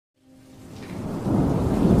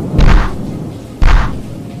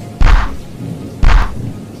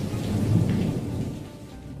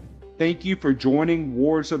Thank you for joining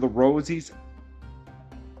Wars of the Rosies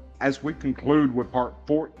as we conclude with part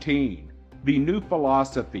 14, The New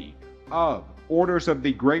Philosophy of Orders of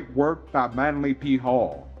the Great Work by Manly P.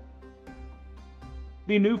 Hall.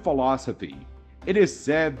 The New Philosophy. It is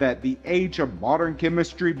said that the age of modern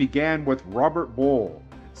chemistry began with Robert Boyle,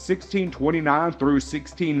 1629 through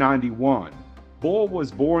 1691. Boyle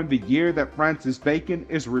was born the year that Francis Bacon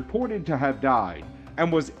is reported to have died,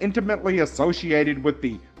 and was intimately associated with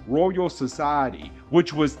the Royal Society,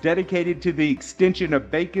 which was dedicated to the extension of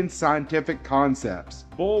Bacon's scientific concepts.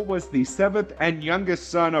 Boyle was the seventh and youngest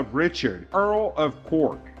son of Richard, Earl of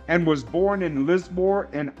Cork, and was born in Lismore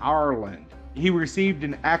in Ireland. He received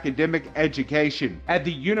an academic education at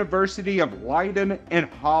the University of Leiden in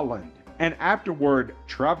Holland, and afterward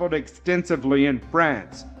traveled extensively in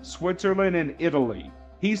France, Switzerland, and Italy.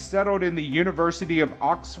 He settled in the University of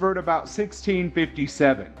Oxford about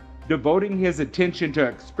 1657. Devoting his attention to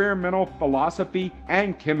experimental philosophy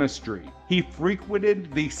and chemistry. He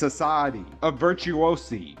frequented the Society of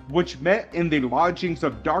Virtuosi, which met in the lodgings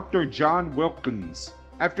of Dr. John Wilkins.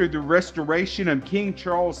 After the restoration of King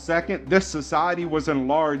Charles II, this society was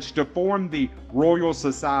enlarged to form the Royal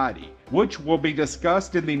Society, which will be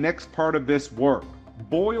discussed in the next part of this work.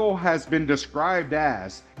 Boyle has been described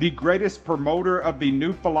as the greatest promoter of the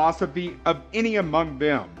new philosophy of any among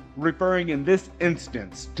them, referring in this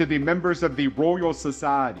instance to the members of the Royal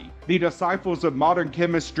Society. The disciples of modern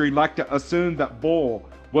chemistry like to assume that Boyle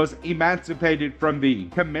was emancipated from the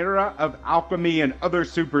chimera of alchemy and other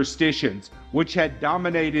superstitions which had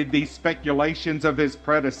dominated the speculations of his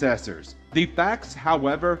predecessors. The facts,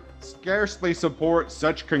 however, scarcely support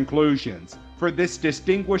such conclusions, for this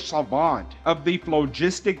distinguished savant of the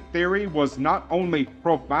phlogistic theory was not only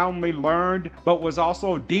profoundly learned, but was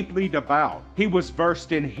also deeply devout. He was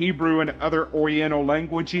versed in Hebrew and other Oriental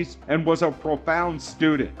languages, and was a profound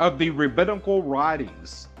student of the rabbinical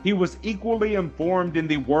writings. He was equally informed in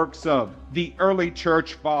the works of the early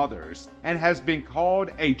church fathers, and has been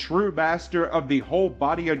called a true master of the whole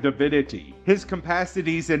body of divinity. His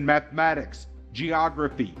capacities in mathematics,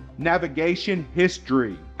 geography, navigation,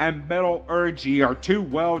 history, and metallurgy are too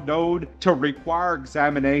well known to require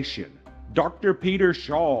examination. Dr. Peter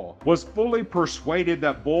Shaw was fully persuaded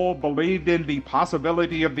that Boyle believed in the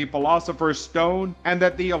possibility of the Philosopher's Stone, and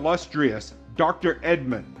that the illustrious Dr.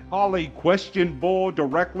 Edmund Halley questioned Boyle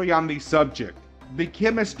directly on the subject. The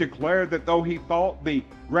chemist declared that though he thought the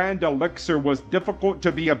grand elixir was difficult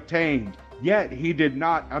to be obtained, yet he did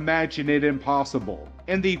not imagine it impossible.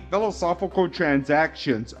 In the Philosophical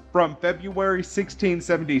Transactions from February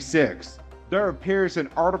 1676, there appears an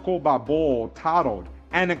article by Boyle titled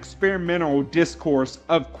An Experimental Discourse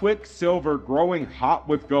of Quicksilver Growing Hot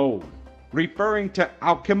with Gold. Referring to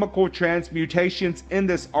alchemical transmutations in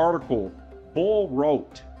this article, Boyle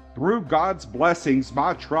wrote, "Through God's blessings,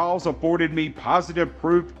 my trials afforded me positive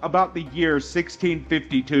proof about the year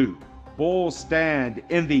 1652. Boyle's stand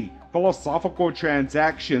in the Philosophical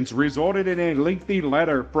Transactions resulted in a lengthy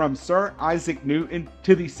letter from Sir Isaac Newton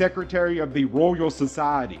to the Secretary of the Royal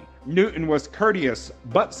Society. Newton was courteous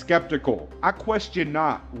but skeptical. I question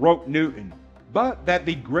not, wrote Newton, but that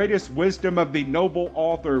the greatest wisdom of the noble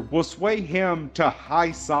author will sway him to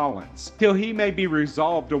high silence, till he may be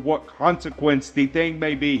resolved of what consequence the thing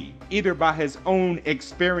may be, either by his own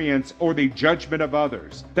experience or the judgment of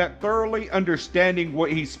others, that thoroughly understanding what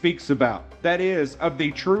he speaks about, that is, of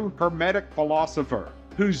the true Hermetic philosopher,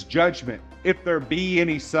 whose judgment, if there be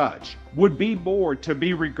any such, would be more to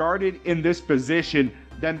be regarded in this position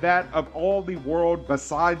than that of all the world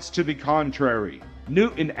besides to the contrary."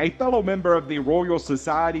 Newton, a fellow member of the Royal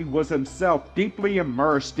Society, was himself deeply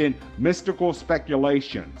immersed in mystical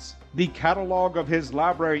speculations. The catalogue of his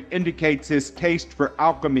library indicates his taste for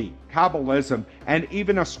alchemy, Kabbalism, and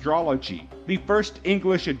even astrology. The first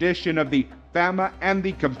English edition of the Fama and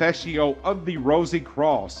the Confessio of the Rosy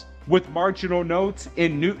Cross, with marginal notes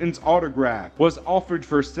in Newton's autograph, was offered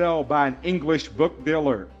for sale by an English book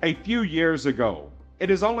dealer a few years ago. It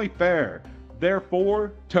is only fair,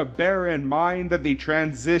 therefore, to bear in mind that the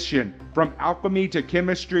transition from alchemy to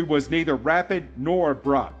chemistry was neither rapid nor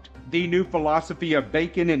abrupt. The new philosophy of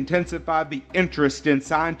Bacon intensified the interest in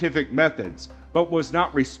scientific methods, but was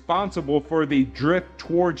not responsible for the drift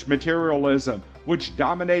towards materialism, which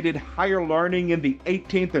dominated higher learning in the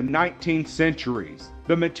 18th and 19th centuries.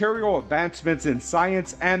 The material advancements in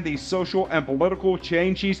science and the social and political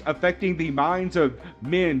changes affecting the minds of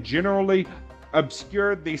men generally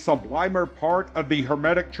obscured the sublimer part of the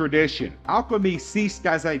Hermetic tradition. Alchemy ceased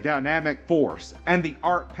as a dynamic force, and the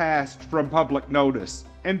art passed from public notice.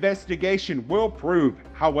 Investigation will prove,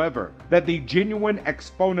 however, that the genuine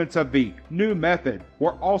exponents of the new method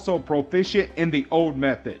were also proficient in the old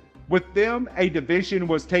method. With them, a division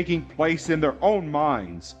was taking place in their own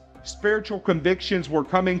minds. Spiritual convictions were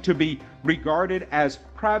coming to be regarded as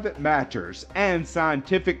private matters and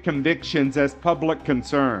scientific convictions as public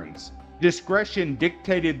concerns. Discretion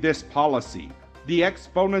dictated this policy. The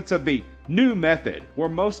exponents of the new method were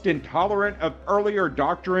most intolerant of earlier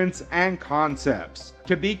doctrines and concepts.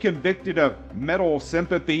 To be convicted of mental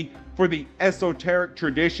sympathy for the esoteric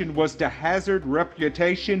tradition was to hazard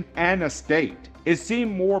reputation and estate. It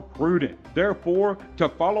seemed more prudent, therefore, to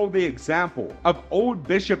follow the example of old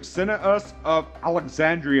Bishop Cineas of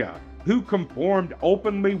Alexandria, who conformed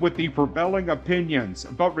openly with the prevailing opinions,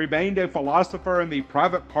 but remained a philosopher in the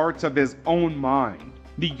private parts of his own mind.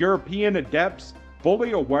 The European adepts,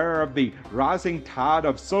 fully aware of the rising tide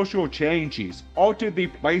of social changes, altered the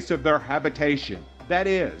place of their habitation, that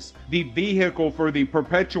is, the vehicle for the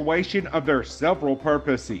perpetuation of their several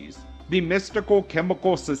purposes. The mystical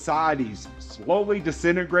chemical societies slowly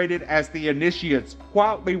disintegrated as the initiates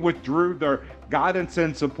quietly withdrew their guidance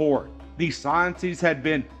and support. The sciences had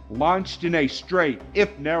been launched in a straight,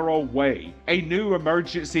 if narrow way. A new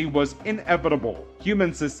emergency was inevitable.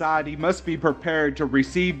 Human society must be prepared to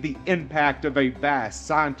receive the impact of a vast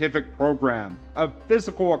scientific program of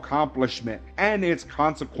physical accomplishment and its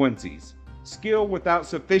consequences. Skill without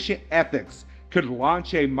sufficient ethics could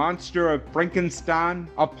launch a monster of Frankenstein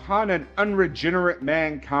upon an unregenerate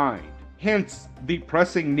mankind. Hence, the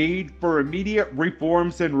pressing need for immediate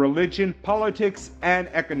reforms in religion, politics, and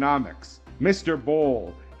economics. Mr.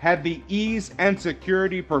 Boyle had the ease and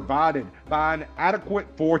security provided by an adequate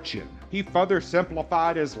fortune. He further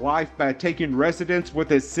simplified his life by taking residence with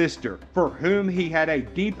his sister, for whom he had a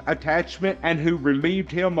deep attachment and who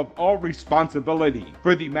relieved him of all responsibility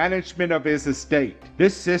for the management of his estate.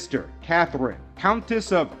 This sister, Catherine,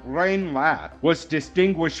 Countess of Ranelagh, was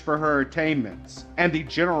distinguished for her attainments and the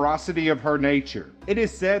generosity of her nature. It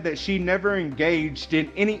is said that she never engaged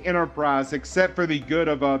in any enterprise except for the good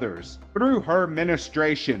of others. Through her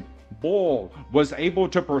ministration, Boyle was able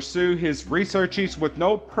to pursue his researches with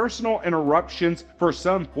no personal interruptions for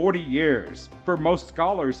some 40 years. For most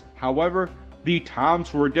scholars, however, the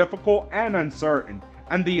times were difficult and uncertain,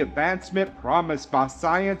 and the advancement promised by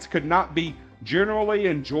science could not be generally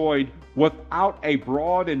enjoyed without a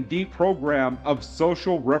broad and deep program of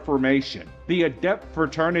social reformation. The adept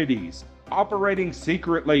fraternities, operating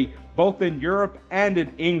secretly both in Europe and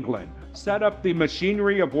in England, set up the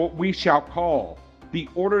machinery of what we shall call the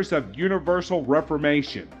Orders of Universal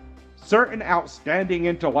Reformation. Certain outstanding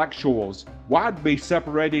intellectuals, widely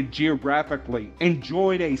separated geographically,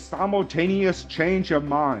 enjoyed a simultaneous change of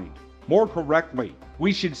mind. More correctly,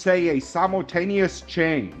 we should say a simultaneous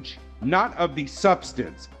change, not of the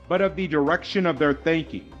substance, but of the direction of their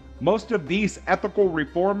thinking. Most of these ethical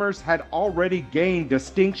reformers had already gained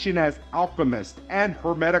distinction as alchemists and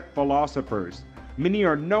hermetic philosophers. Many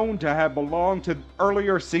are known to have belonged to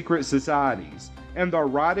earlier secret societies. In their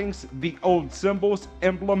writings, the old symbols,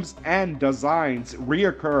 emblems, and designs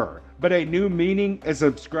reoccur, but a new meaning is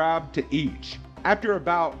ascribed to each. After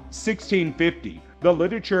about 1650, the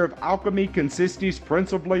literature of alchemy consists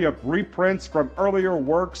principally of reprints from earlier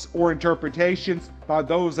works or interpretations by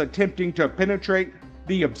those attempting to penetrate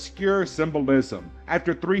the obscure symbolism.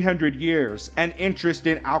 After 300 years, an interest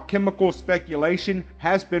in alchemical speculation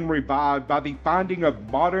has been revived by the finding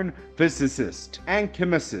of modern physicist and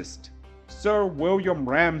chemist Sir William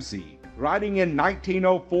Ramsay, writing in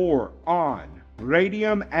 1904 on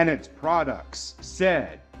radium and its products,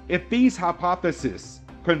 said, "If these hypotheses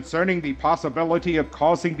concerning the possibility of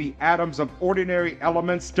causing the atoms of ordinary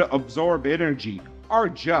elements to absorb energy are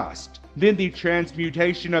just, then the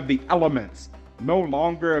transmutation of the elements no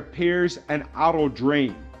longer appears an idle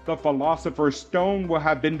dream. The philosopher's stone will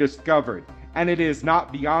have been discovered, and it is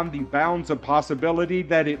not beyond the bounds of possibility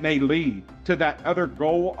that it may lead to that other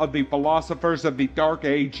goal of the philosophers of the Dark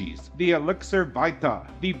Ages, the elixir vitae.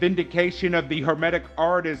 The vindication of the Hermetic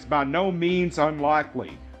art is by no means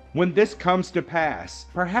unlikely. When this comes to pass,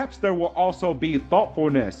 perhaps there will also be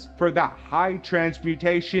thoughtfulness for that high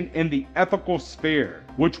transmutation in the ethical sphere,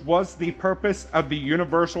 which was the purpose of the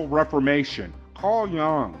Universal Reformation." Carl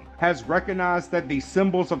Jung has recognized that the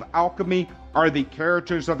symbols of alchemy are the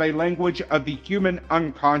characters of a language of the human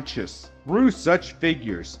unconscious. Through such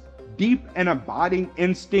figures, deep and abiding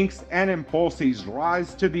instincts and impulses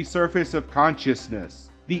rise to the surface of consciousness.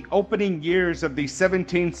 The opening years of the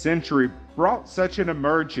 17th century brought such an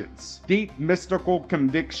emergence. Deep mystical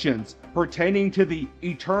convictions pertaining to the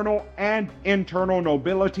eternal and internal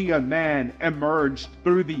nobility of man emerged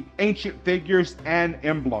through the ancient figures and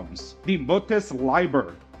emblems. The Mutus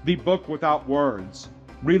Liber, the book without words,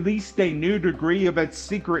 released a new degree of its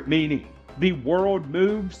secret meaning. The world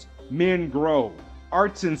moves, men grow,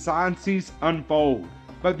 arts and sciences unfold,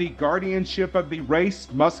 but the guardianship of the race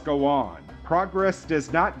must go on. Progress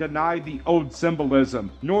does not deny the old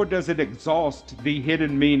symbolism, nor does it exhaust the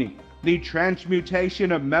hidden meaning. The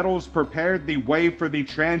transmutation of metals prepared the way for the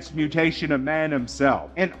transmutation of man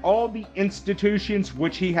himself, and all the institutions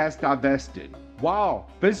which he has divested. While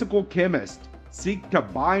physical chemists seek to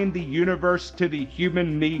bind the universe to the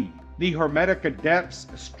human need, the Hermetic Adepts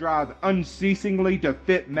strive unceasingly to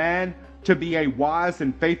fit man to be a wise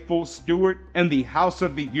and faithful steward in the house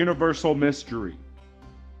of the universal mystery.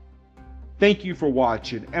 Thank you for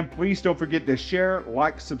watching, and please don't forget to share,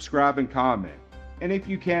 like, subscribe, and comment. And if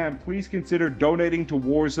you can, please consider donating to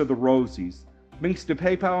Wars of the Rosies. Links to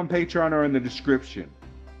PayPal and Patreon are in the description.